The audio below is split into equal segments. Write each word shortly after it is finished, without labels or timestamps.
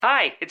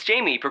Hi, it's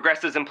Jamie,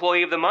 Progressive's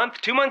Employee of the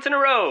Month, 2 months in a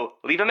row.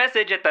 Leave a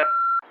message at the...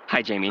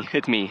 Hi, Jamie.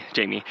 It's me,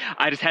 Jamie.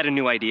 I just had a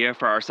new idea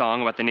for our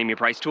song about the Name Your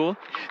Price tool.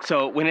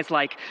 So when it's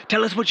like,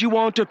 tell us what you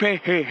want to pay,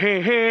 hey,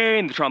 hey, hey,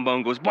 and the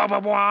trombone goes, blah, blah,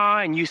 blah,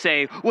 and you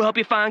say, we'll help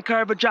you find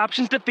coverage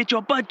options to fit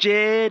your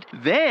budget.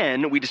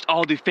 Then we just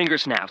all do finger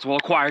snaps while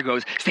a choir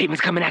goes, statements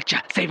coming at ya,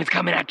 statements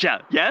coming at ya.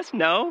 Yes?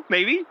 No?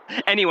 Maybe?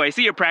 Anyway,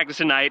 see your practice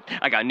tonight.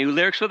 I got new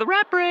lyrics for the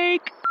rap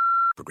break.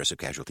 Progressive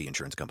Casualty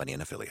Insurance Company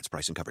and Affiliates.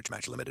 Price and coverage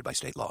match limited by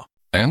state law.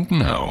 And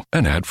now,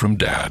 an ad from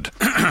Dad.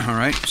 All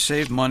right,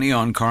 save money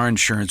on car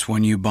insurance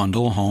when you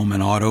bundle home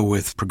and auto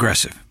with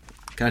Progressive.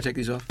 Can I take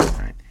these off? All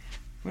right.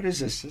 What is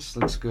this? This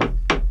looks good.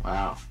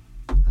 Wow,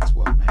 that's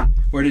well made.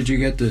 Where did you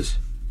get this?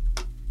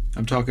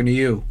 I'm talking to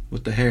you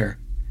with the hair.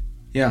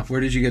 Yeah,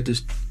 where did you get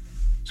this?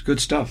 It's good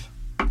stuff.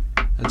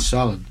 That's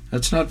solid.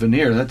 That's not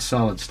veneer, that's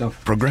solid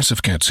stuff.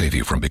 Progressive can't save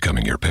you from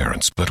becoming your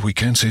parents, but we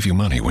can save you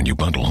money when you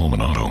bundle home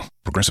and auto.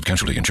 Progressive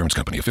Casualty Insurance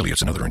Company,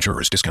 Affiliates, and other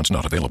insurers. Discounts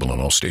not available in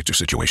all states or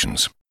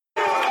situations.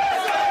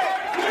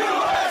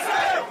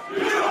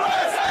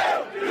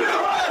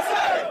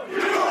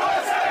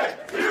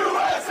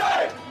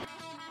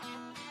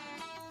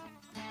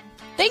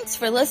 Thanks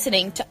for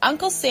listening to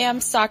Uncle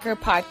Sam's Soccer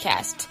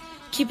Podcast,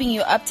 keeping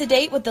you up to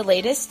date with the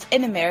latest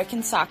in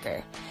American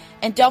soccer.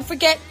 And don't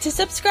forget to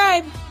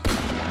subscribe.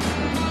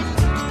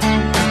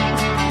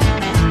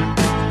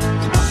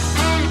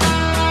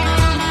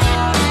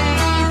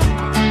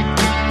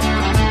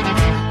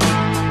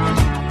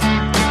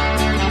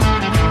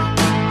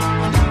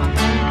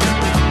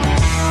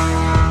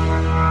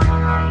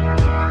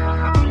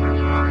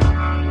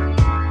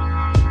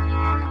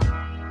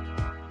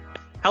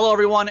 Hello,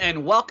 everyone,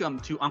 and welcome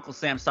to Uncle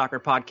Sam's Soccer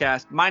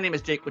Podcast. My name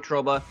is Jake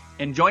Petroba,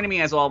 and joining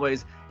me, as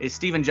always, is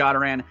Steven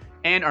Jodaran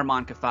and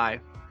Armand Kafai.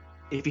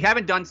 If you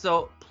haven't done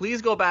so,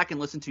 please go back and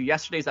listen to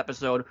yesterday's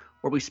episode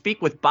where we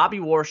speak with Bobby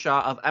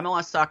Warshaw of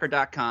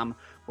MLSsoccer.com,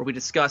 where we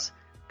discuss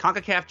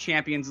CONCACAF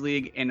Champions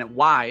League and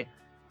why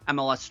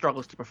MLS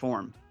struggles to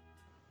perform.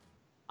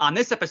 On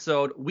this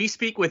episode, we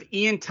speak with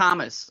Ian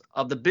Thomas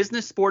of the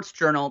Business Sports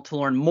Journal to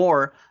learn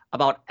more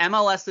about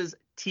MLS's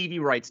TV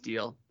rights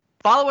deal.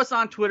 Follow us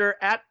on Twitter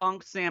at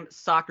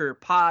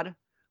UncSamSoccerPod.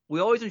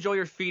 We always enjoy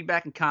your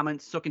feedback and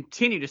comments, so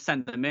continue to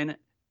send them in.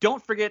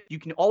 Don't forget, you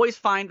can always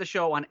find the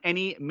show on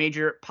any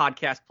major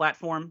podcast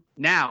platform.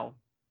 Now,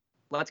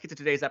 let's get to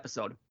today's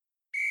episode.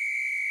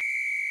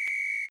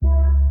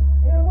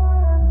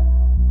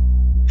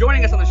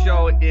 Joining us on the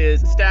show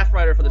is staff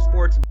writer for the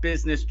Sports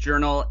Business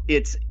Journal.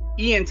 It's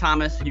Ian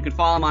Thomas. You can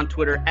follow him on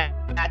Twitter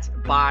at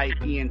by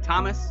Ian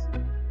Thomas.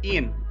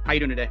 Ian, how you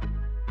doing today?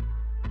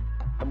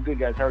 I'm good,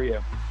 guys. How are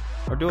you?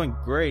 We're doing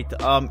great.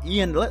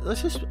 Ian,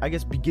 let's just, I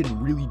guess,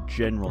 begin really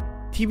general.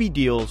 TV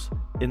deals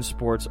in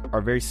sports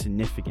are very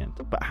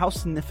significant, but how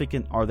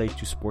significant are they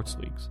to sports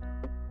leagues?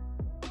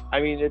 I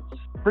mean, it's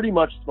pretty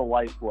much the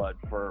lifeblood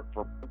for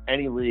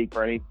any league,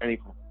 for any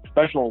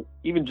professional,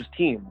 even just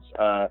teams.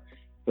 The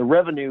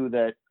revenue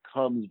that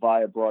comes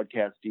via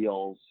broadcast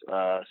deals,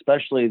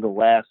 especially the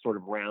last sort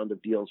of round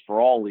of deals for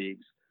all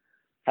leagues,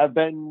 have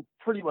been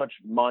pretty much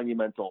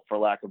monumental, for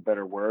lack of a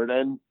better word,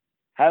 and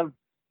have,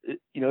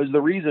 is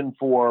the reason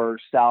for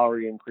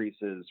salary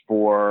increases,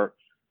 for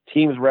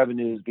teams'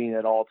 revenues being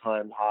at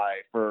all-time high,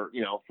 for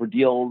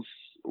deals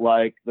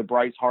like the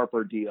Bryce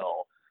Harper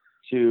deal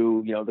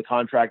to, the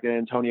contract that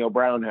Antonio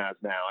Brown has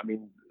now. I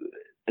mean,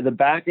 the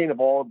backing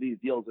of all of these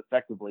deals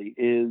effectively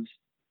is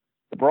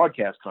the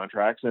broadcast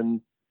contracts,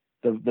 and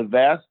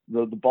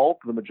the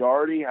bulk, the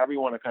majority, however you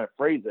want to kind of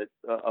phrase it,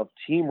 of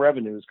team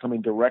revenues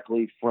coming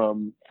directly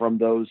from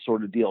those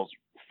sort of deals.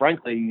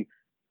 Frankly,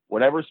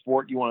 whatever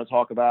sport you want to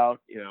talk about,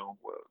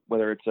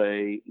 whether it's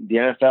the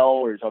NFL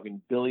or you're talking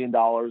 $1 billion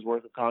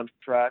worth of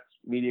contracts,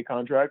 media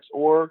contracts,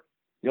 or,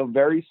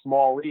 very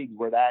small leagues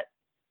where that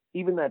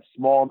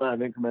small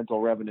amount of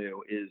incremental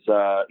revenue is,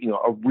 a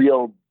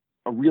real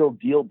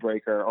deal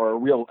breaker, or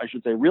real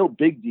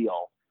big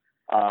deal,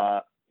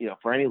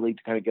 for any league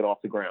to kind of get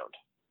off the ground.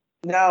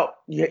 Now,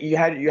 you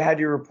had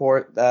your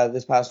report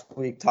this past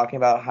week talking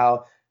about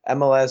how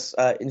MLS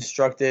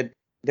instructed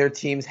their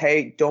teams,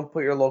 hey, don't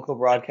put your local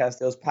broadcast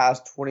deals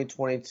past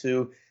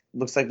 2022.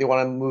 Looks like they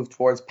want to move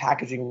towards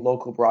packaging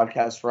local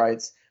broadcast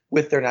rights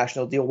with their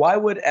national deal. Why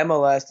would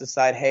MLS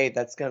decide, hey,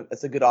 that's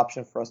a good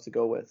option for us to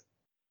go with?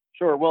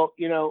 Sure. Well,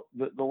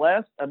 the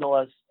last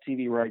MLS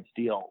TV rights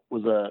deal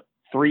was a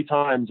 3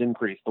 times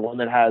increase. The one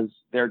that has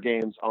their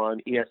games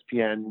on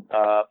ESPN,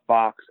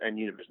 Fox, and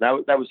Univision.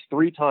 That was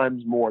 3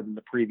 times more than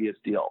the previous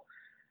deal.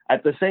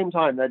 At the same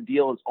time, that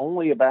deal is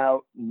only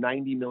about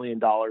 $90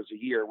 million a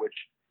year, which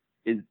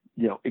is,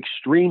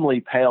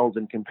 extremely pales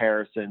in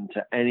comparison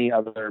to any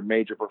other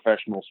major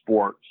professional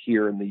sport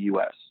here in the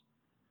U.S.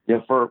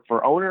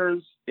 For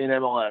owners in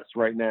MLS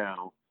right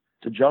now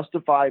to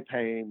justify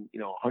paying,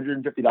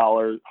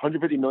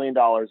 $150 million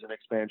in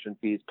expansion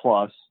fees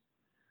plus,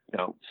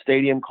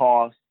 stadium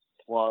costs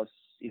plus,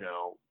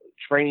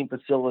 training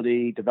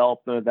facility,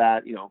 development of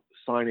that,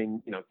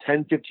 signing,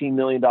 $10-15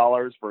 million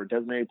for a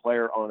designated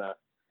player on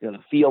the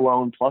fee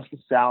alone, plus the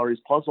salaries,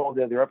 plus all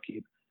the other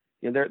upkeep.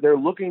 they're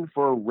looking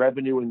for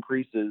revenue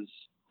increases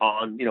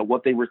on,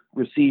 what they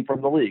receive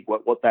from the league,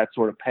 what that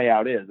sort of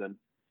payout is. And,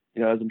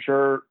 as I'm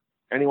sure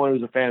anyone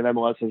who's a fan of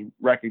MLS has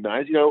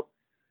recognized,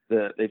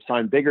 they've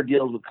signed bigger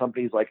deals with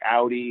companies like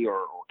Audi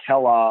or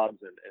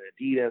Kellogg's and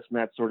Adidas and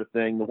that sort of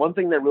thing. The one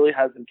thing that really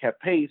hasn't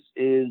kept pace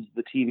is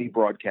the TV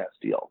broadcast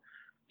deal.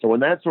 So when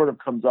that sort of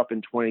comes up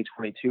in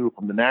 2022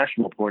 from the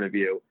national point of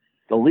view,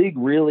 the league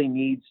really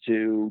needs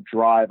to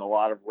drive a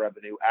lot of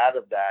revenue out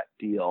of that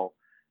deal,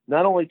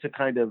 not only to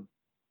kind of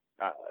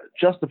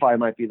justify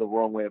might be the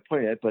wrong way of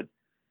putting it, but,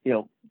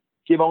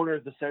 give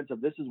owners the sense of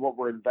this is what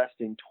we're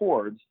investing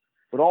towards,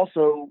 but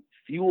also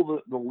fuel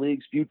the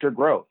league's future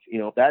growth.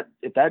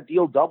 If that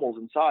deal doubles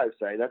in size,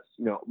 say, that's,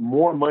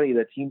 more money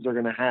that teams are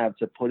going to have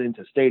to put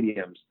into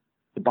stadiums,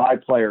 to buy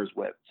players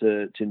with,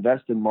 to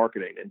invest in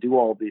marketing and do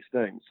all of these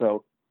things.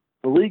 So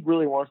the league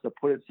really wants to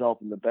put itself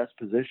in the best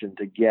position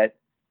to get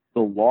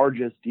the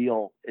largest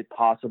deal it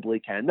possibly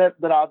can. That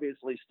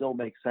obviously still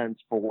makes sense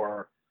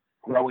for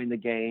growing the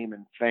game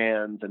and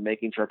fans and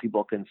making sure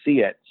people can see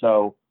it.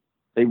 So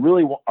they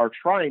really are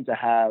trying to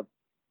have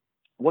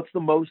what's the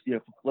most,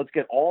 let's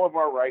get all of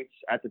our rights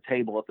at the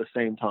table at the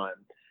same time.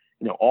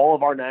 All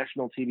of our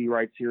national TV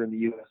rights here in the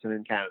U.S. and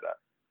in Canada,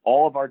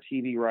 all of our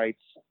TV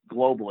rights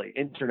globally,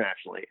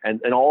 internationally,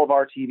 and all of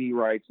our TV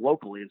rights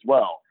locally as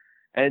well.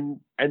 And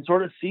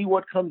sort of see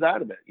what comes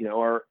out of it.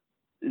 Or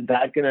is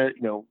that going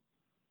to,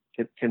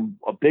 can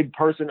a big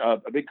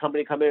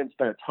company come in and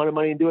spend a ton of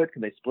money and do it?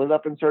 Can they split it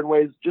up in certain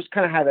ways? Just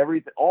kind of have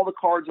everything, all the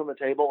cards on the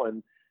table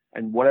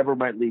and whatever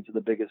might lead to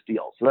the biggest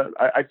deal. So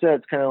I'd say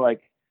it's kind of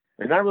like,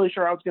 they're not really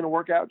sure how it's going to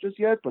work out just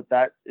yet, but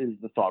that is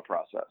the thought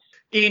process.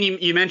 Ian,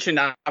 you mentioned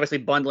obviously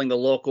bundling the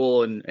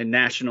local and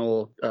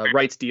national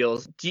rights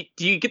deals. Do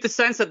you get the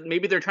sense that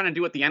maybe they're trying to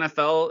do what the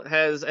NFL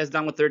has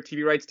done with their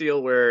TV rights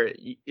deal, where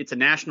it's a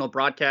national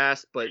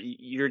broadcast, but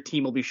your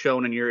team will be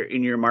shown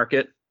in your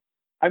market?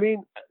 I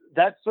mean,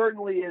 that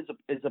certainly is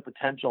a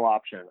potential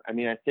option. I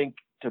mean, I think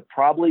to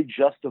probably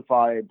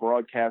justify a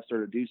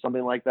broadcaster to do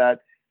something like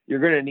that,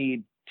 you're going to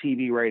need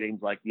TV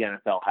ratings like the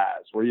NFL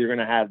has, where you're going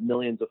to have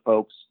millions of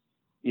folks,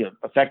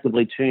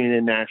 effectively tuning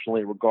in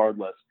nationally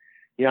regardless.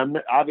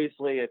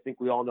 Obviously, I think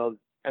we all know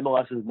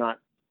MLS is not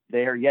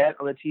there yet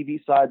on the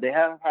TV side. They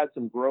have had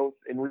some growth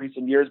in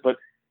recent years, but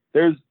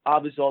there's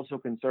obviously also a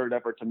concerted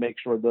effort to make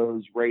sure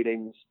those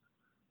ratings,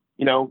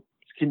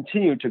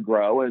 continue to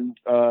grow. And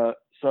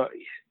so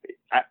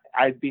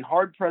I'd be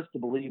hard pressed to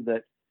believe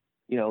that,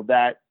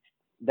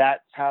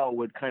 that's how it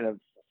would kind of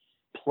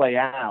play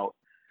out.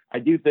 I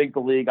do think the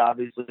league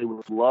obviously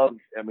would love,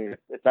 I mean,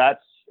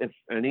 if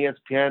an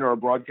ESPN or a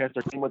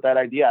broadcaster came with that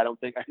idea,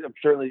 I'm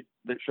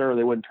sure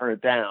they wouldn't turn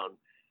it down.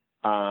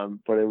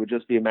 But it would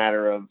just be a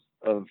matter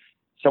of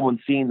someone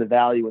seeing the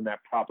value in that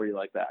property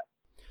like that.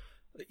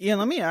 Yeah,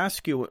 let me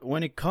ask you,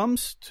 when it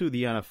comes to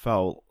the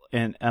NFL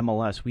and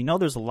MLS, we know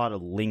there's a lot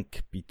of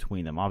link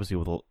between them, obviously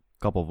with a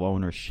couple of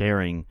owners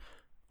sharing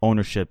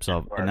ownerships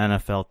of an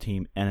NFL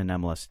team and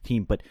an MLS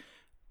team, but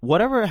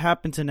whatever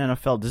happens in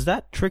NFL, does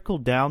that trickle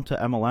down to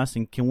MLS,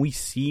 and can we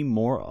see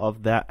more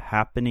of that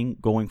happening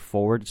going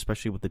forward,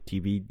 especially with the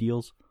TV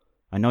deals?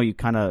 I know we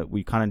kind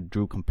of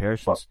drew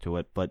comparisons to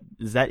it, but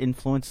is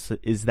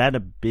that a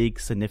big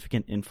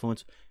significant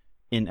influence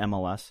in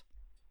MLS?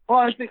 Well,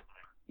 I think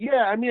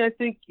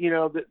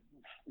the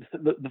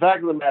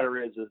fact of the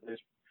matter is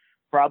there's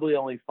probably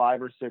only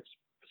 5 or 6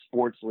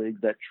 sports leagues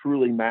that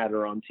truly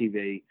matter on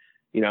TV.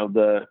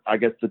 The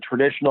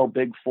traditional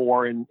big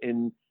 4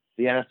 in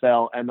the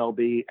NFL,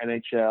 MLB,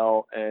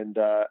 NHL, and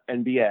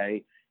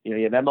NBA.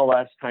 You have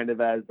MLS kind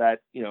of as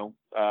that,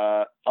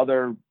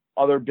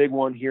 other big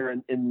one here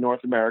in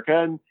North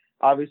America. And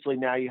obviously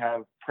now you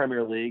have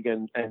Premier League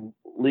and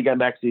Liga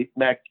MX,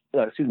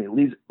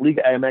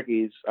 Liga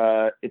MX,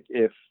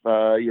 if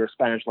you're a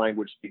Spanish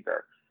language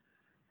speaker.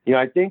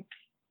 I think,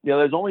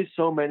 there's only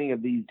so many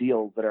of these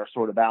deals that are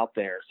sort of out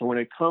there. So when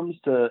it comes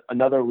to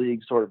another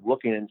league sort of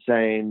looking and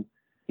saying,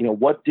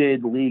 what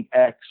did League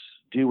X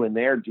do in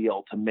their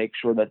deal to make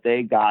sure that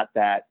they got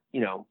that,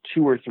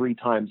 2 or 3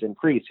 times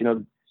increase?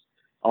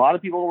 A lot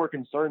of people were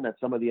concerned that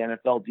some of the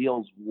NFL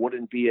deals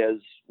wouldn't be as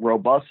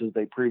robust as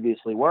they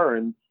previously were.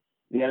 And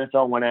the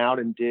NFL went out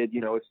and did,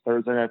 its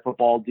Thursday Night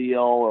Football deal,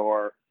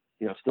 or,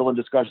 still in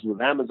discussions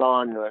with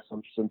Amazon. There's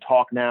some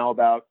talk now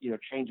about,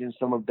 changing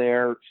some of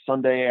their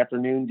Sunday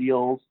afternoon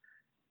deals.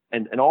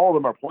 And all of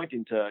them are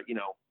pointing to,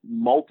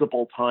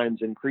 multiple times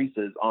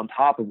increases on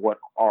top of what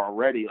are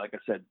already, like I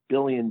said,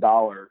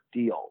 billion-dollar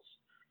deals.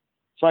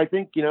 So I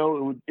think,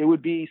 it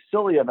would be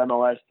silly of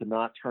MLS to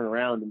not turn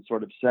around and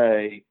sort of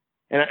say,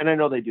 and I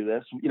know they do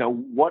this,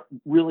 what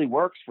really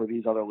works for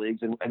these other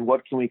leagues and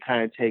what can we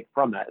kind of take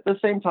from that? At the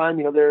same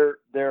time,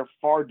 they're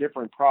far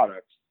different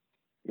products.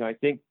 I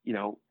think,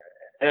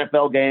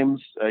 NFL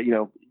games,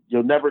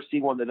 you'll never see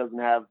one that doesn't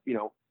have,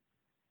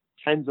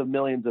 tens of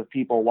millions of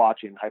people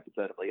watching,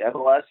 hypothetically.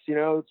 MLS,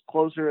 it's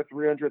closer to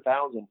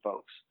 300,000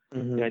 folks.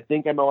 Mm-hmm. And I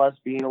think MLS,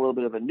 being a little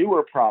bit of a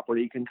newer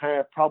property, can kind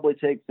of probably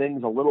take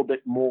things a little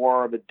bit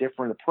more of a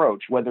different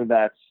approach, whether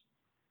that's,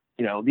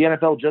 the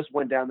NFL just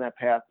went down that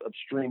path of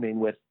streaming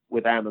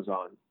with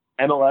Amazon.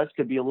 MLS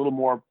could be a little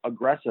more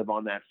aggressive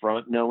on that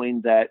front,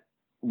 knowing that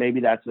maybe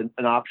that's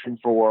an option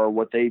for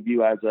what they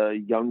view as a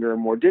younger,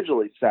 more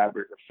digitally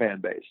savvy fan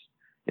base.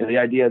 The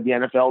idea of the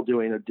NFL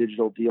doing a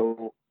digital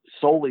deal,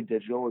 solely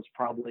digital, is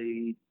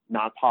probably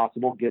not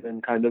possible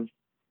given kind of,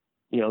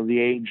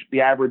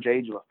 the average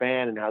age of a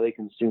fan and how they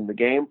consume the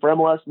game. For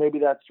MLS, maybe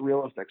that's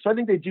realistic. So I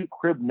think they do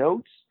crib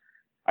notes.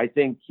 I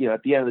think,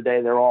 at the end of the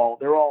day, they're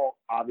all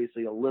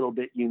obviously a little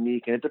bit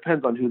unique, and it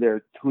depends on who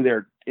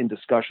they're in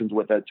discussions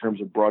with in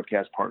terms of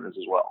broadcast partners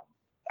as well.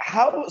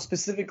 How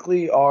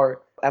specifically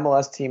are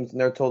MLS teams, and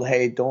they're told,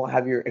 hey, don't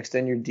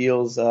extend your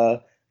deals,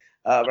 but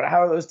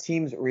how are those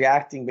teams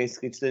reacting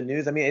basically to the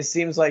news? I mean, it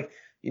seems like,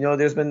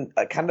 there's been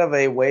a kind of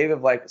a wave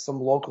of like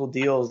some local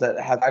deals that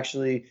have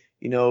actually,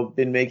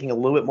 been making a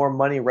little bit more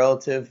money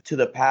relative to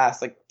the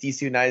past, like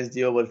DC United's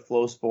deal with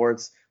Flow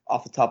Sports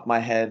off the top of my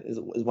head is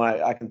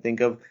what I can think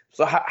of.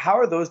 So how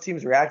are those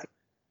teams reacting?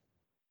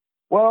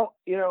 Well,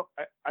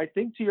 I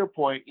think to your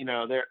point,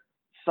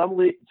 some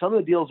of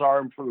the deals are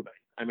improving.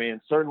 I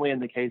mean, certainly in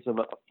the case of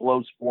a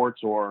Flow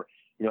Sports or,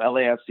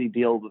 LAFC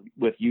deal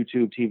with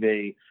YouTube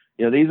TV,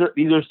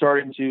 these are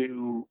starting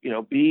to,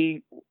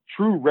 be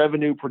true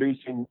revenue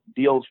producing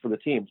deals for the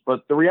teams.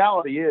 But the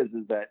reality is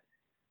that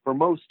for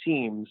most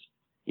teams,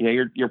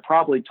 you're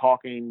probably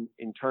talking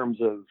in terms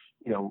of,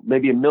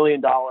 maybe $1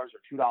 million or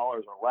 $2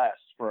 or less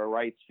for a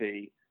rights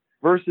fee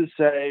versus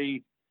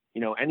say,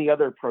 any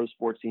other pro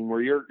sports team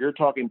where you're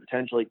talking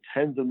potentially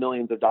tens of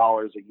millions of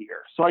dollars a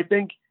year. So I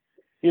think,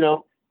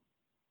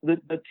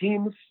 the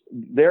teams,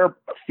 their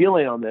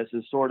feeling on this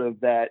is sort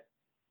of that,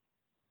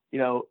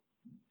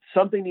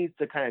 something needs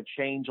to kind of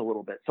change a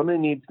little bit.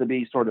 Something needs to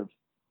be sort of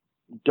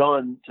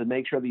done to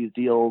make sure these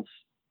deals,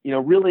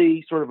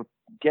 really sort of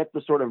get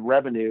the sort of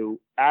revenue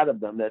out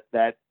of them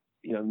that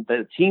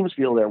the teams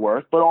feel they're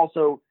worth, but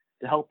also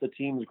to help the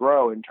teams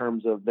grow in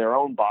terms of their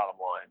own bottom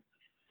line.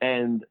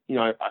 And,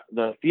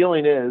 the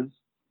feeling is,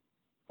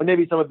 and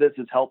maybe some of this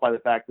is helped by the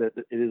fact that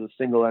it is a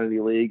single entity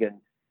league and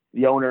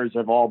the owners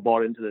have all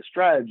bought into this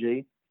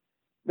strategy,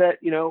 that,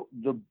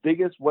 the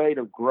biggest way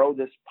to grow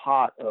this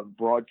pot of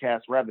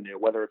broadcast revenue,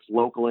 whether it's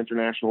local,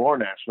 international, or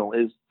national,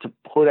 is to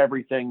put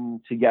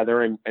everything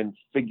together and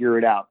figure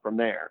it out from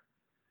there.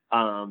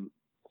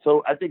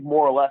 So I think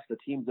more or less the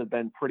teams have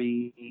been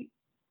pretty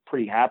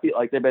happy.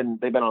 Like they've been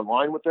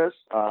online with this.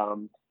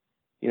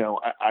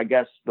 I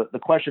guess the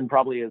question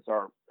probably is,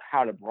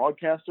 how do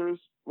broadcasters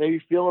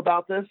maybe feel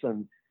about this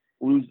and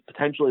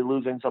potentially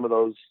losing some of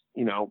those,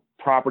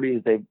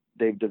 properties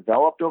they've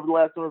developed over the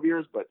last number of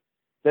years. But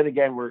then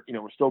again, we're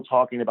still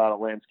talking about a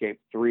landscape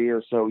 3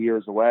 or so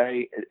years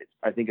away.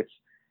 I think it's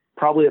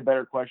probably a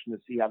better question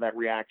to see how that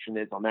reaction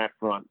is on that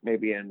front,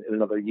 maybe in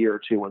another year or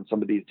two when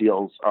some of these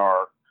deals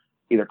are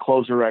either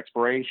closer to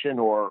expiration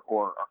or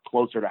are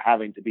closer to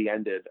having to be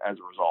ended as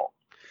a result.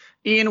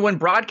 Ian, when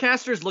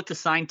broadcasters look to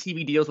sign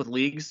TV deals with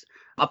leagues,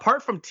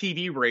 apart from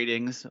TV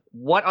ratings,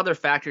 what other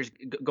factors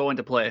go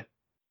into play?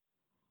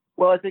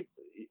 Well, I think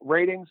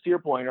ratings, to your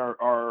point,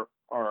 are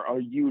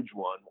a huge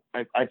one.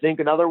 I think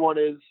another one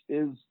is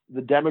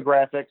the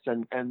demographics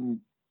and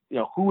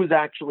who is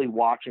actually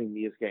watching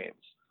these games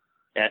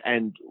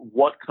and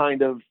what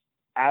kind of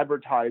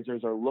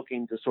advertisers are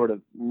looking to sort of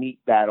meet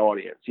that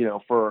audience.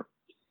 For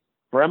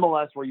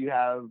MLS, where you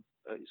have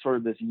sort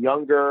of this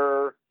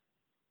younger,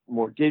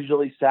 more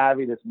digitally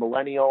savvy, this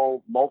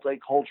millennial,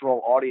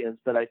 multicultural audience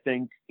that I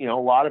think, a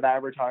lot of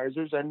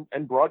advertisers and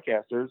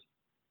broadcasters,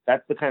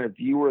 that's the kind of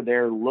viewer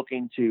they're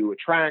looking to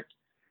attract.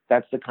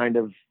 That's the kind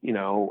of,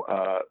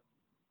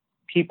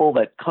 people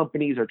that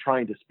companies are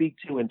trying to speak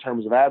to in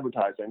terms of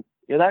advertising.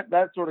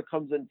 That sort of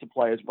comes into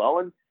play as well.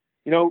 And,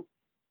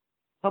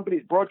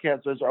 companies,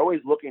 broadcasters are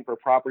always looking for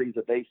properties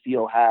that they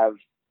feel have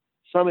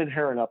some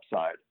inherent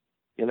upside.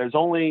 There's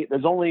only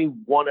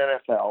one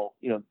NFL.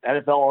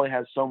 NFL only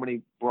has so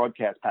many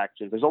broadcast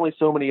packages. There's only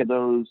so many of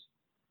those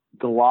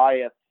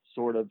Goliath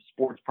sort of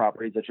sports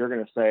properties that you're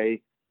going to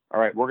say, all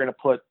right, we're going to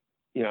put,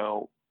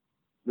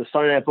 the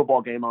Sunday Night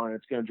Football game on.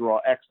 It's going to draw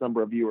X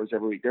number of viewers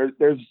every week.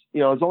 There's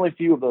only a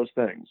few of those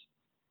things.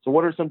 So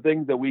what are some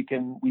things that we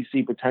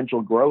see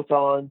potential growth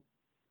on?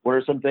 What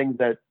are some things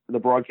that the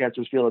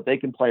broadcasters feel that they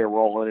can play a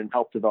role in and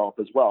help develop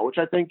as well? Which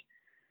I think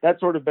that's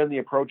sort of been the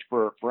approach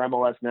for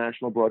MLS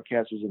national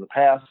broadcasters in the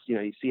past.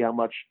 You see how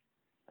much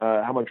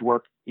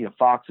work,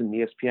 Fox and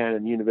ESPN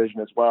and Univision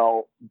as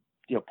well,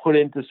 put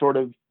into sort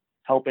of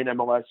helping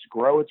MLS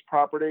grow its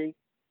property.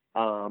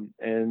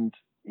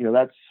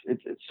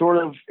 It's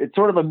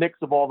sort of a mix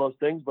of all those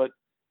things, but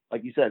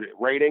like you said,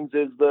 ratings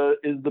is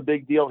the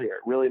big deal here.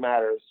 It really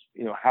matters,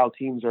 how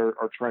teams are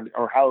trending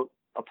or how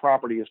a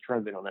property is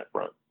trending on that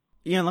front.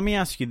 Yeah, let me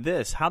ask you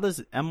this. How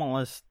does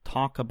MLS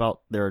talk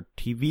about their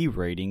TV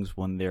ratings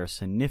when they're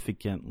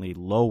significantly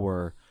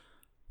lower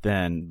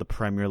than the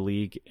Premier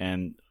League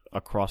and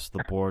across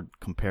the board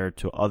compared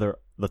to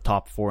the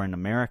top four in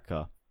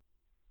America?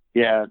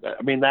 Yeah,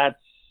 I mean, that's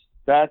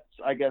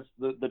I guess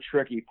the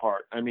tricky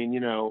part. I mean,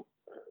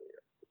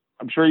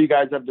 I'm sure you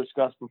guys have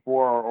discussed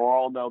before or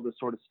all know the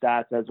sort of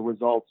stats as a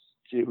result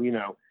to,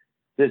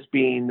 this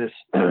being this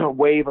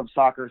wave of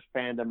soccer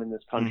fandom in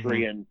this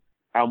country and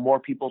how more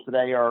people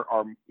today are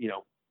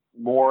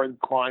more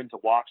inclined to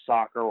watch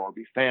soccer or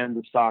be fans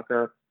of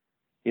soccer.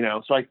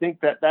 So I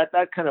think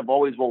that kind of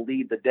always will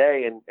lead the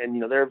day.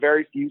 And there are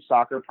very few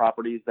soccer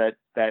properties that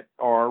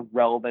are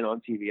relevant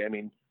on TV. I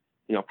mean,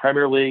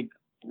 Premier League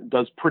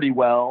does pretty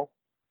well.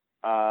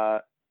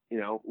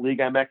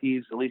 Liga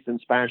MX, at least in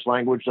Spanish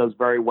language, does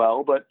very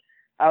well. But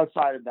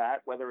outside of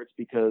that, whether it's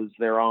because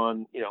they're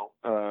on,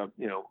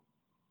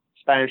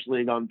 Spanish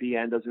League on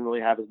BN doesn't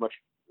really have as much,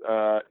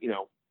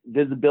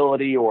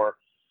 visibility, or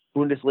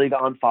Bundesliga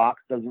on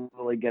Fox doesn't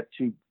really get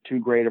too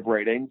great of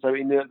ratings. I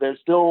mean, there's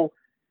still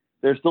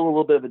a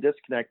little bit of a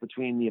disconnect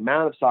between the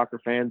amount of soccer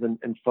fans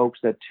and folks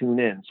that tune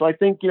in. So I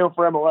think,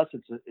 for MLS,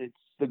 it's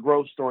the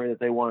growth story that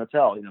they want to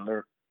tell.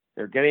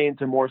 They're getting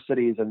into more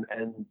cities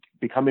and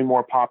becoming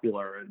more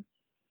popular. And,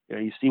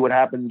 you see what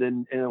happened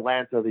in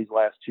Atlanta these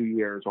last 2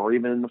 years, or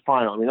even in the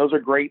final. I mean, those are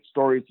great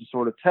stories to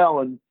sort of tell.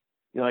 And,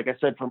 like I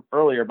said from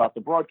earlier about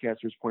the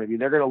broadcaster's point of view,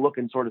 they're going to look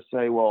and sort of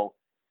say, well,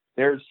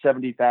 there's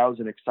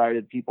 70,000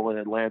 excited people in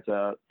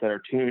Atlanta that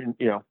are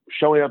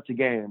showing up to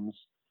games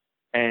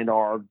and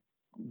are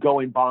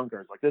going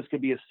bonkers. Like, this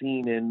could be a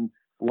scene in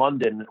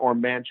London or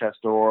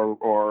Manchester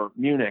or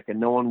Munich, and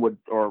no one would,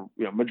 or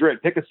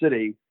Madrid, pick a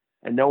city,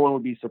 and no one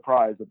would be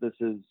surprised that this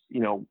is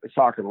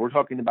soccer. But we're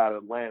talking about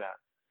Atlanta.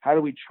 How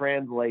do we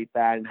translate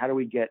that, and how do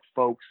we get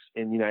folks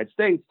in the United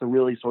States to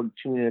really sort of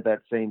tune in at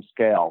that same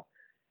scale?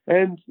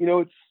 And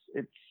it's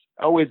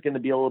always going to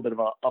be a little bit of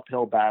an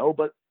uphill battle,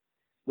 but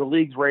the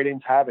league's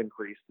ratings have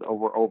increased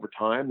over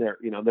time.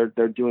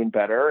 They're doing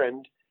better,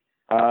 and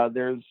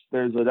there's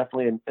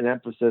definitely an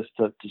emphasis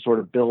to sort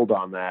of build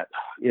on that.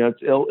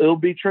 It'll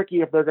be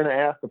tricky if they're going to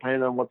ask,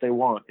 depending on what they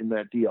want in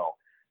that deal.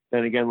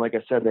 Then again, like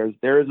I said,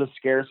 there is a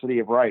scarcity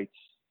of rights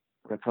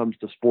when it comes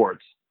to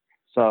sports.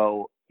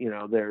 So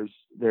there's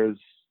the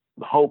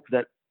hope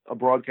that a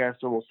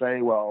broadcaster will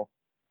say, well,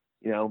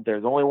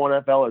 there's only one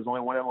NFL, there's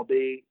only one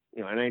MLB,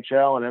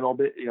 NHL and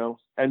MLB,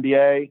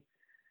 NBA.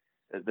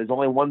 There's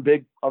only one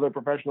big other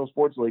professional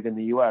sports league in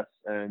the U.S.,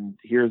 and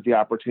here's the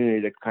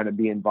opportunity to kind of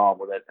be involved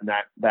with it, and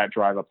that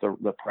drive up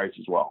the price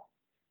as well.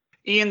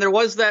 Ian, there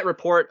was that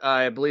report,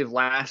 I believe,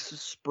 last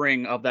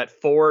spring of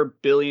that $4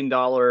 billion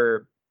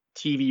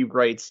TV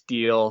rights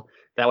deal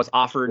that was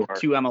offered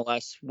to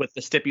MLS with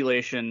the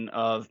stipulation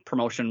of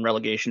promotion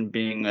relegation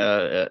being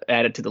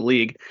added to the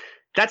league.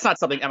 That's not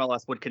something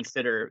MLS would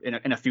consider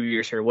in a few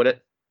years here, would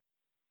it?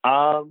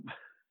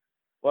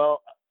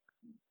 Well,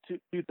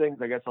 two things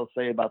I guess I'll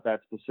say about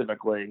that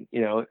specifically. It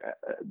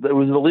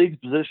was the league's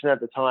position at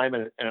the time,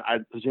 and I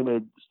presume it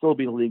would still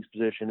be the league's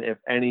position if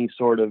any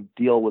sort of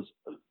deal was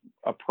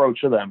approached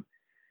to them,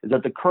 is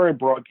that the current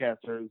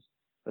broadcasters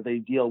that they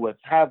deal with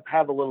have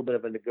a little bit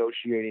of a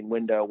negotiating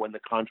window when the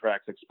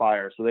contracts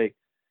expire. So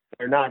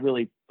they're not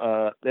really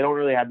they don't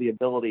really have the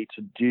ability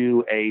to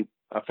do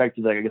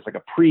effectively, I guess, like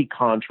a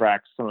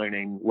pre-contract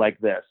signing like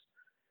this.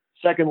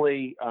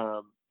 Secondly,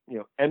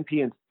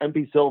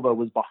 MP Silva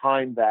was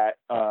behind that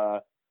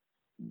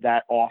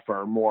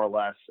offer more or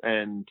less,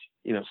 and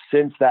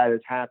since that has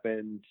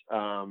happened,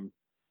 MP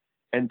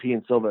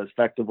and Silva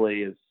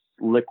effectively has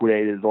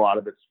liquidated a lot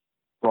of its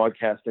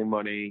broadcasting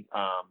money.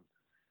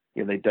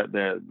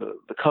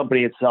 The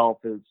company itself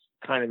is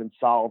kind of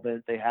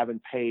insolvent. They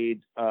haven't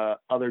paid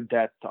other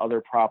debts to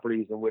other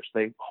properties in which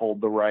they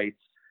hold the rights,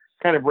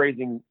 kind of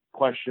raising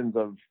questions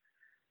of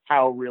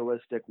how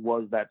realistic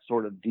was that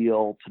sort of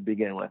deal to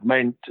begin with. I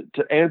mean,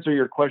 to answer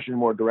your question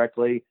more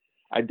directly,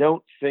 I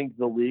don't think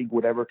the league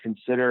would ever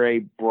consider a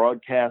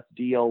broadcast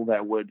deal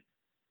that would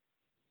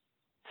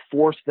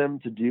force them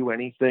to do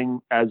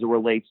anything as it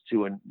relates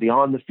to the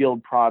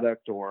on-the-field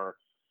product, or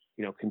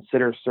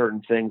consider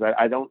certain things.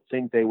 I don't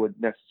think they would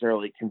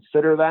necessarily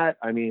consider that.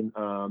 I mean,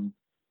 this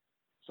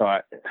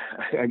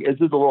is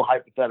a little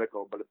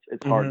hypothetical, but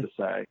it's hard to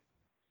say.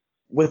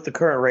 With the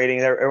current rating,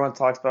 everyone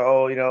talks about,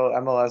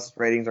 MLS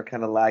ratings are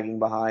kind of lagging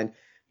behind.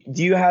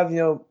 Do you have,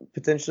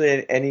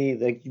 potentially any,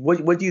 like,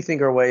 what do you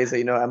think are ways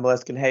that,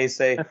 MLS can,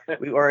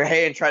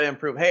 and try to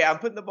improve? Hey, I'm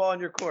putting the ball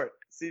in your court.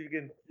 See if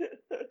you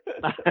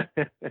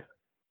can.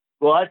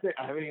 Well,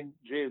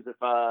 geez, if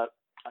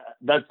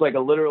that's like a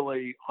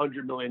literally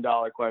 $100 million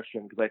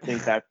question, because I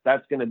think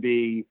that's going to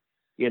be,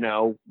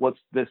 what's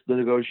the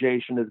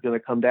negotiation is going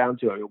to come down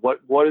to. I mean,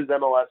 what is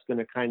MLS going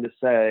to kind of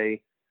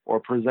say or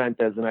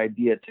present as an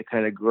idea to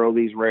kind of grow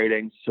these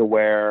ratings to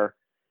where,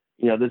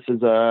 this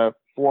is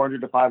 400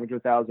 to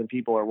 500,000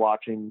 people are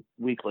watching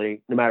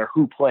weekly, no matter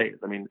who plays.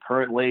 I mean,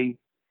 currently,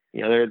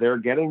 they're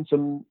getting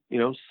some,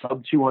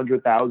 sub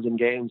 200,000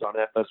 games on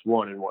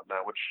FS1 and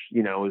whatnot, which,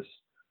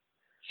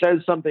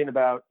 says something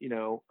about,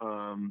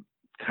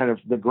 kind of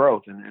the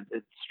growth, and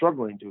it's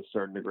struggling to a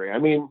certain degree. I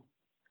mean,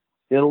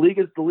 the league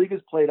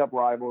has played up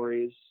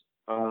rivalries.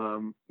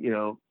 A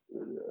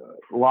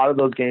lot of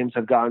those games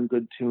have gotten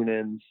good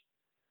tune-ins.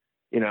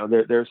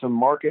 There's some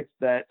markets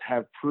that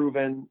have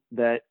proven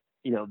that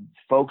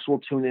folks will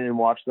tune in and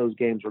watch those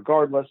games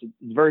regardless.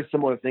 It's a very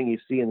similar thing you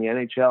see in the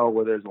NHL,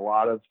 where there's a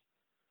lot of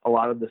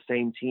the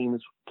same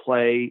teams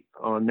play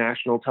on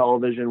national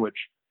television, which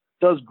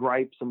does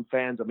gripe some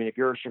fans. I mean, if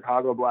you're a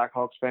Chicago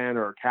Blackhawks fan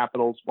or a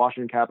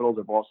Washington Capitals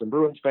or Boston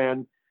Bruins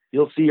fan,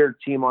 you'll see your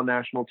team on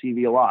national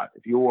TV a lot.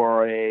 If you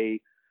are a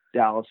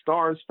Dallas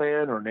Stars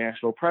fan or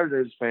Nashville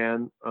Predators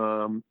fan,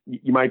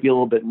 you might be a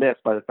little bit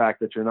miffed by the fact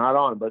that you're not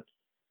on. But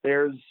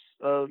there's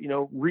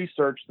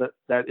research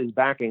that is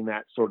backing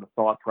that sort of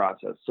thought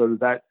process. So does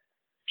that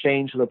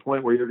change to the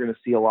point where you're going to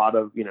see a lot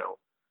of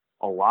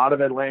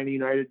Atlanta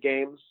United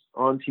games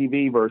on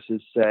TV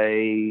versus,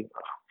 say,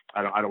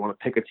 I don't want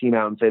to pick a team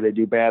out and say they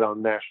do bad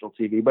on national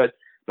TV, but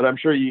I'm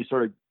sure you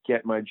sort of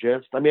get my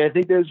gist. I mean, I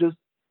think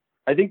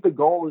the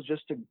goal is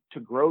just to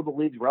grow the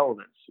league's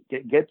relevance,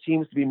 get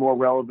teams to be more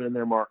relevant in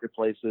their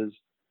marketplaces,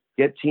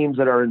 get teams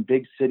that are in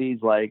big cities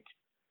like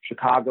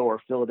Chicago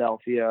or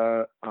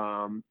Philadelphia,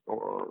 or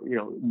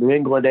New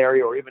England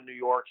area, or even New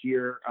York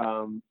here,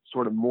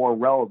 sort of more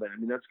relevant. I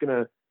mean, if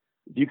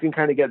you can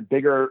kind of get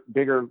bigger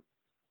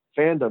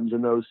fandoms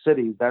in those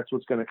cities, that's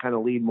what's going to kind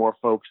of lead more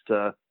folks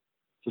to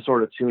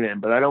sort of tune in.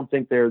 But I don't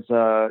think there's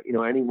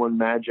any one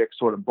magic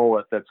sort of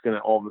bullet that's going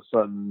to all of a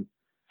sudden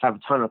have a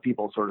ton of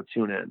people sort of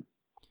tune in.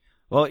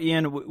 Well,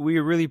 Ian, we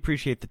really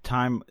appreciate the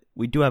time.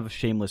 We do have a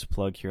shameless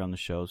plug here on the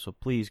show, so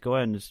please go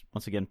ahead and just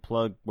once again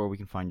plug where we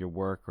can find your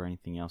work or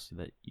anything else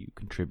that you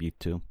contribute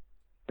to.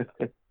 All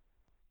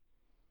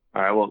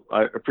right, well,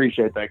 I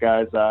appreciate that,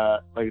 guys.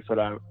 Like I said,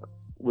 I'm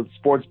with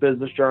Sports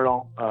Business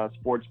Journal,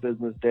 Sports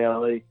Business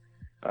Daily.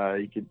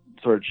 You can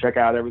sort of check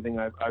out everything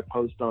I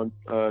post on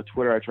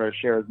Twitter. I try to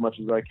share as much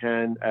as I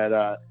can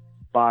at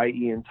by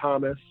Ian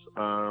Thomas.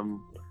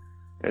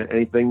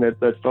 Anything that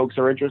folks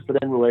are interested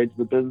in related to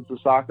the business of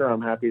soccer,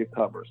 I'm happy to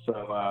cover.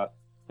 So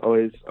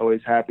always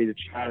happy to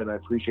chat, and I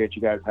appreciate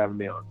you guys having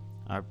me on.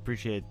 I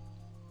appreciate it.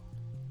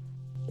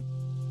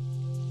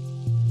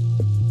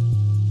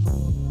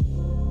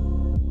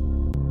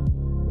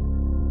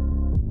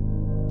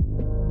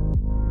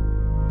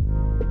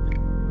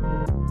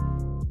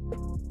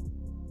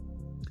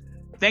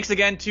 Thanks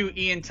again to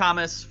Ian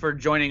Thomas for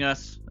joining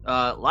us.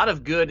 A lot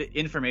of good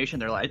information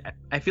there.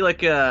 I feel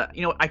like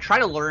I try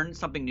to learn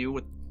something new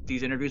with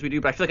these interviews we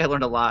do, but I feel like I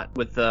learned a lot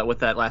with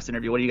that last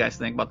interview. What do you guys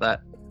think about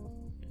that?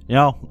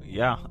 Yeah,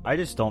 I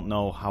just don't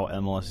know how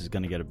MLS is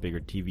going to get a bigger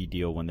TV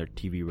deal when their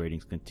TV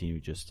ratings continue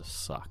just to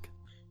suck.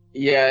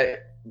 Yeah,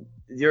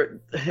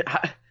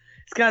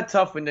 it's kind of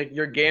tough when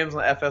your games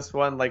on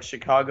FS1 like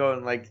Chicago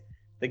and like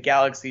the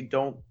Galaxy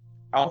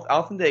I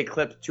don't think they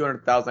eclipsed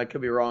 200,000. I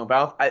could be wrong,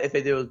 but if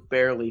they did, it was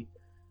barely.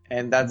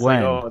 And that's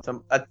when?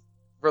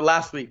 For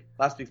last week's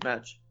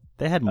match.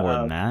 They had more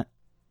than that.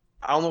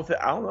 I don't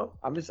know.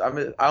 I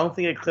don't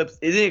think it eclipsed.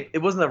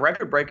 It wasn't a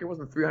record breaker. It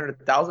wasn't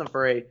 300,000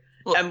 for a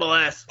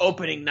MLS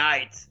opening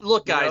night.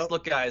 Look,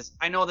 guys.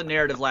 I know the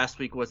narrative last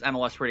week was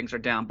MLS ratings are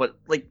down, but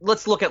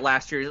let's look at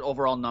last year's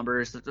overall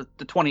numbers. The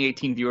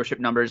 2018 viewership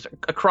numbers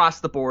across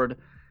the board.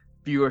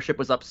 Viewership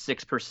was up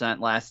 6%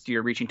 last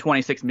year, reaching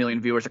 26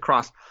 million viewers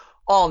across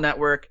all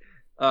networks.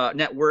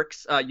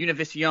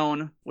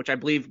 Univision, which I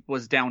believe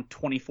was down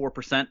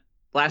 24%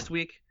 last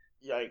week.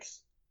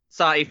 Yikes.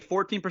 Saw a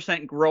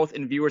 14% growth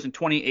in viewers in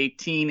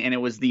 2018, and it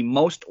was the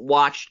most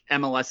watched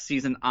MLS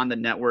season on the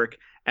network,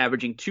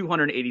 averaging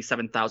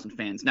 287,000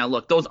 fans. Now,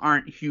 look, those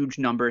aren't huge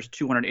numbers,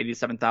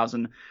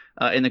 287,000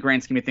 in the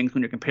grand scheme of things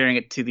when you're comparing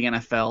it to the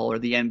NFL or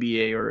the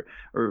NBA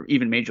or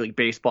even Major League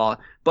Baseball.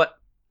 But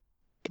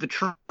the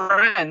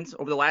trends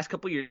over the last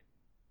couple of years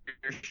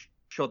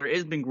show there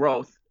has been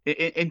growth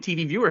in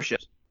TV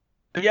viewership.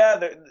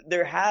 Yeah,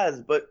 there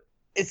has, but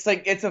it's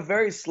a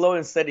very slow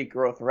and steady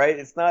growth, right?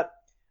 It's not.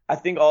 I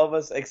think all of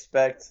us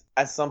expect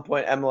at some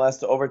point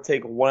MLS to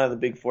overtake one of the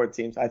big four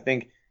teams. I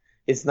think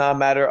it's not a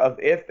matter of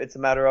if, it's a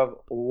matter of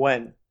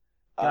when.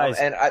 Guys,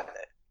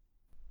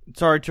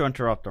 sorry to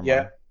interrupt, Armand.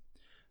 Yeah.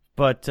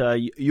 But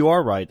you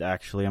are right,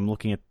 actually. I'm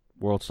looking at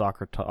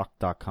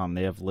WorldSoccerTalk.com.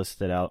 They have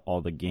listed out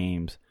all the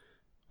games.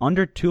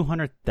 Under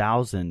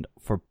 200,000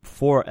 for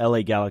 4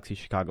 LA Galaxy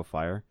Chicago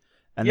Fire.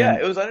 And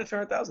it was under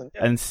 200,000.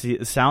 Yeah. And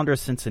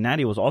Sounders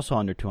Cincinnati was also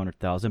under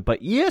 200,000.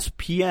 But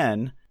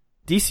ESPN,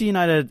 DC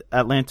United,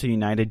 Atlanta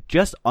United,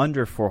 just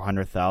under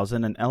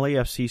 400,000. And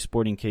LAFC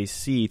Sporting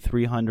KC,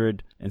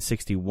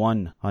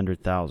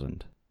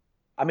 361,000.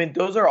 I mean,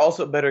 those are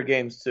also better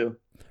games, too.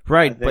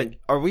 Right, but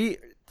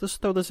let's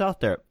throw this out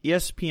there.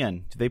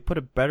 ESPN, do they put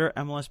a better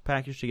MLS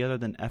package together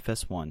than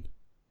FS1?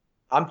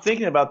 I'm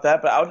thinking about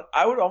that, but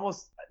I would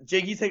almost...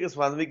 Jake, you take this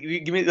one. Let me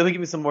give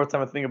me some more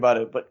time to think about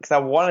it. But because I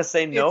want to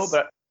say no,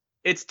 but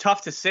it's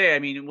tough to say. I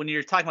mean, when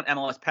you're talking about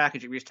MLS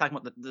package, you're just talking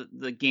about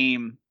the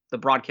game, the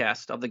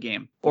broadcast of the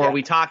game, or are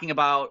we talking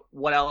about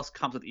what else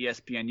comes with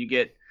ESPN? You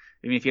get,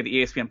 I mean, if you have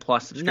the ESPN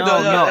Plus subscription. No,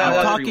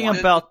 I'm talking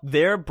about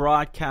their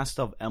broadcast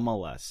of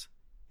MLS.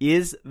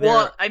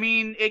 Well, I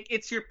mean, I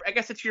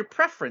guess it's your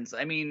preference.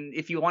 I mean,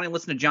 if you want to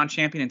listen to John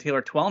Champion and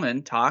Taylor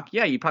Twellman talk,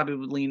 yeah, you probably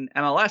would lean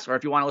MLS. Or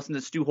if you want to listen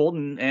to Stu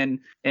Holden and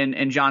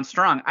John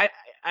Strong,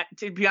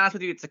 to be honest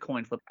with you, it's a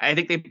coin flip. I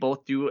think they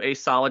both do a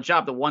solid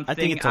job. The one thing I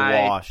think it's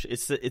a wash.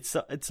 It's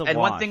a and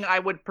wash. one thing I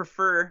would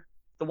prefer,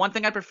 the one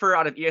thing I prefer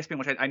out of ESPN,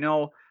 which I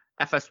know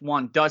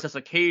FS1 does this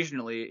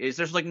occasionally, is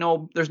there's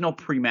no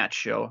pre-match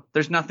show.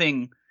 There's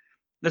nothing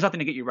to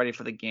get you ready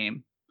for the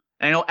game.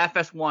 And I know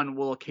FS1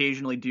 will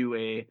occasionally do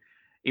a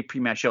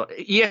pre-match show.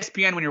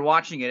 ESPN, when you're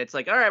watching it, it's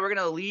like, all right, we're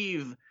gonna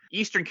leave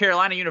Eastern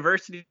Carolina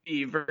University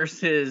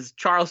versus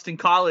Charleston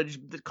College,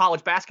 the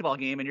college basketball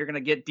game, and you're going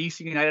to get DC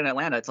United and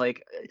Atlanta. It's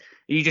like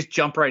you just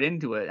jump right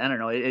into it. I don't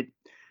know.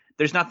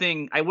 There's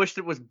nothing. I wish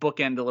it was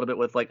bookend a little bit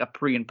with like a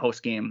pre and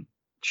post game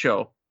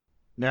show.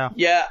 Yeah.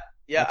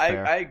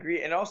 I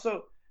agree. And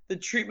also the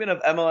treatment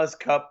of MLS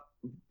Cup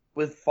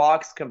with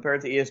Fox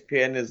compared to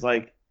ESPN is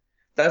like,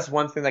 that's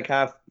one thing that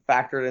kind of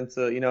factored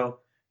into,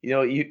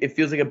 it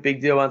feels like a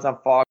big deal when it's on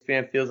Fox.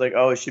 Fan feels like,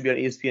 oh, it should be on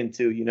ESPN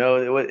too.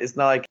 It's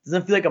not like, it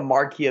doesn't feel like a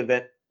marquee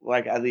event.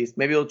 Like, at least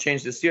maybe it'll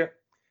change this year,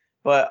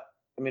 but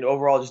I mean,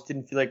 overall, it just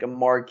didn't feel like a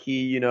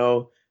marquee.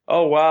 Oh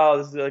wow,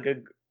 this is like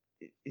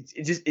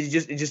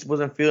it just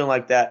wasn't feeling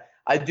like that.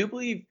 I do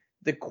believe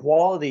the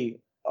quality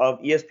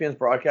of ESPN's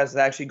broadcast has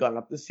actually gone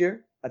up this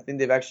year. I think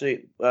they've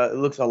actually it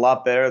looks a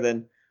lot better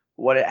than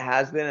what it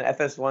has been. And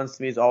FS1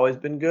 to me has always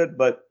been good,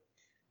 but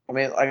I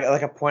mean,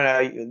 like a point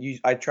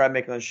I try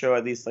making on the show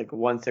at least like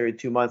once every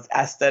 2 months.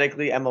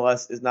 Aesthetically,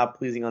 MLS is not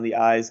pleasing on the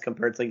eyes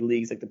compared to like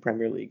leagues like the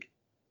Premier League.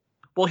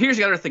 Well, here's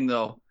the other thing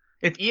though.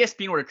 If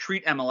ESPN were to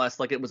treat MLS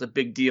like it was a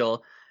big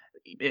deal,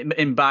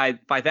 and by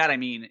that I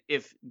mean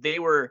if they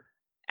were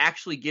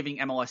actually giving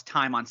MLS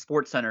time on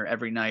SportsCenter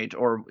every night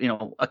or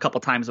a couple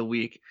times a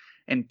week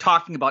and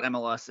talking about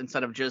MLS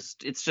instead of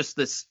it's just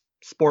this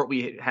sport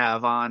we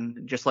have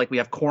on, just like we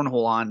have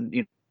cornhole on,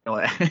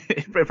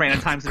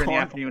 random times in the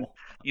afternoon.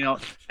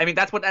 I mean,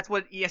 that's what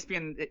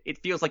ESPN, it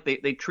feels like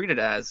they treat it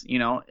as,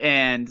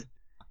 and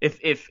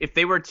if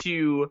they were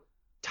to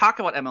talk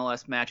about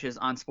MLS matches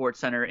on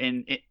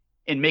SportsCenter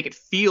and make it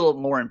feel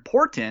more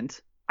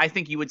important, I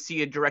think you would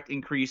see a direct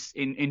increase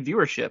in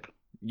viewership.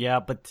 Yeah,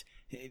 but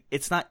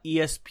it's not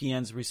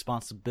ESPN's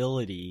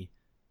responsibility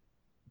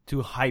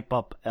to hype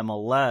up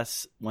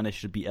MLS when it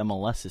should be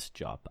MLS's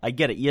job. I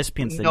get it.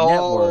 ESPN's the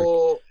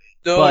network.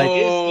 But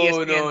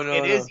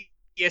it is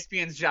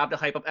ESPN's job to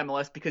hype up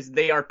MLS because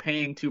they are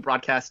paying to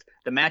broadcast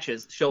the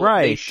matches. So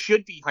They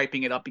should be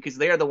hyping it up because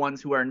they are the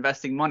ones who are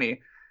investing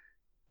money.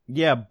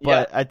 Yeah,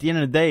 but at the end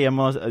of the day,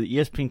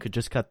 ESPN could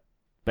just cut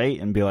bait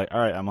and be like, all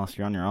right, MLS,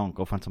 you're on your own.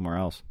 Go find somewhere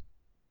else.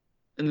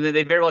 And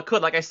they very well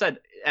could. Like I said,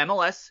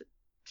 MLS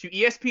to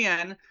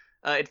ESPN,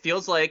 it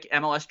feels like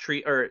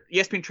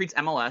ESPN treats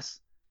MLS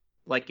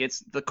like it's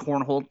the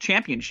cornhole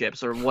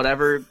championships or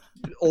whatever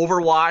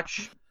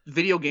Overwatch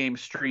video game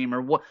stream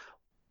or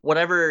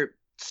whatever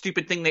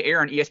stupid thing they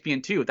air on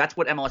ESPN2. That's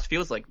what MLS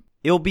feels like.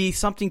 It'll be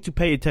something to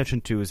pay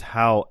attention to is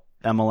how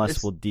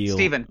MLS will deal.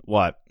 Steven.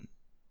 What?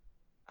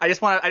 I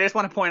just want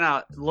to point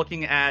out,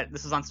 looking at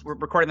we're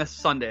recording this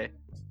Sunday,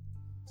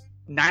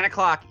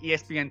 9:00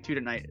 ESPN2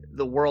 tonight,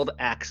 the World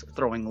Axe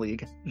Throwing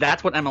League.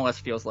 That's what MLS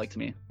feels like to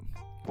me.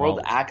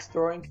 World Axe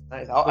Throwing?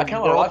 Nice. I kind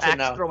of want to watch it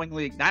now. Axe Throwing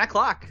League,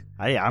 9:00.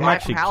 I'm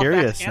actually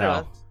curious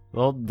now.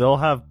 Well, they'll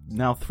have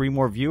now 3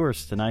 more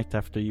viewers tonight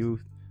after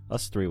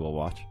us 3 will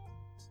watch.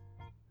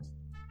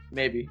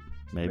 Maybe.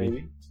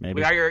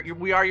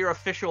 We are your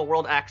official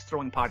World Axe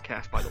Throwing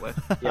podcast, by the way.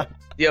 Yeah,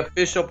 the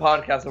official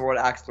podcast of World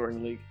Axe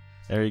Throwing League.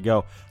 There you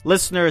go.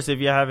 Listeners, if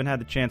you haven't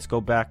had the chance,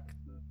 go back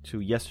to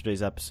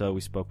yesterday's episode.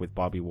 We spoke with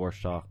Bobby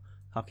Warshaw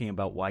talking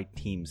about why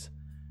teams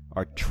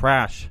are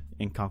trash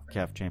in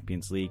CONCACAF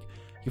Champions League.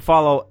 You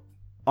follow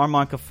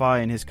Armand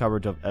Kafai and his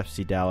coverage of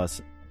FC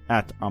Dallas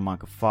at Armand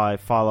Kafai.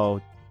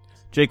 Follow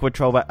Jake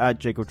Watroba at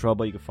Jake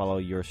Watroba. You can follow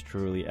yours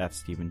truly at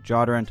Steven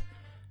Jodarant.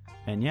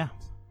 And yeah,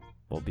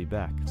 we'll be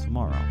back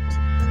tomorrow.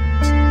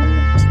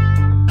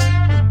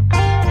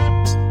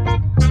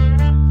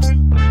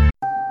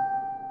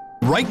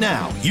 Right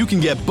now, you can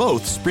get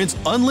both Sprint's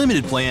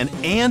unlimited plan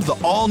and the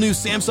all-new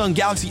Samsung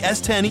Galaxy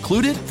S10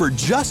 included for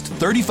just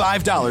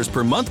 $35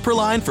 per month per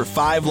line for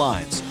 5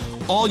 lines.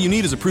 All you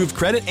need is approved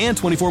credit and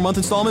 24-month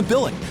installment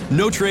billing.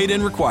 No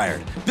trade-in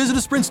required. Visit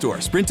a Sprint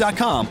store,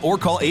 sprint.com, or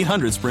call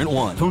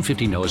 800-SPRINT-1. Phone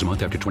 $15 a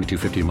month after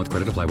 $22.50 a month.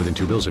 Credit apply within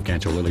 2 bills. If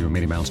cancel early,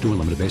 remaining balance due.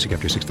 Unlimited basic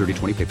after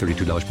 $630.20. Pay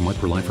 $32 per month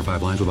per line for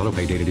 5 lines with auto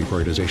pay. Data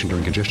deprioritization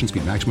during congestion.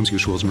 Speed maximums.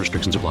 Use rules and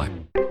restrictions apply.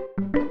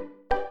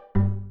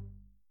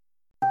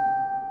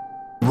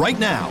 Right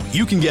now,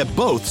 you can get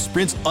both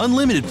Sprint's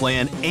unlimited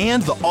plan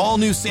and the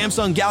all-new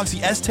Samsung Galaxy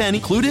S10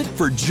 included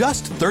for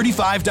just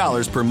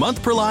 $35 per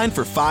month per line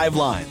for 5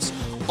 lines.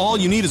 All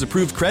you need is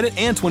approved credit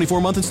and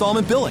 24-month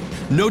installment billing.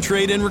 No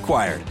trade-in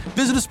required.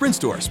 Visit a Sprint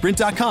store,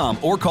 sprint.com,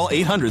 or call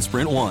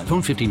 800-SPRINT-1.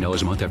 Phone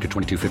 $15 a month after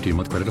 $22.50 a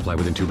month. Credit apply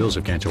within 2 bills.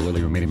 If cancel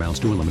early, remaining balance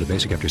due. Unlimited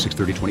basic after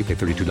 $630.20. Pay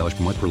 $32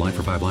 per month per line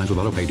for 5 lines with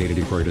auto pay. Data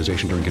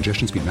deprioritization during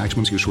congestion. Speed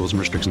maximums. Use rules and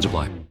restrictions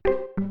apply.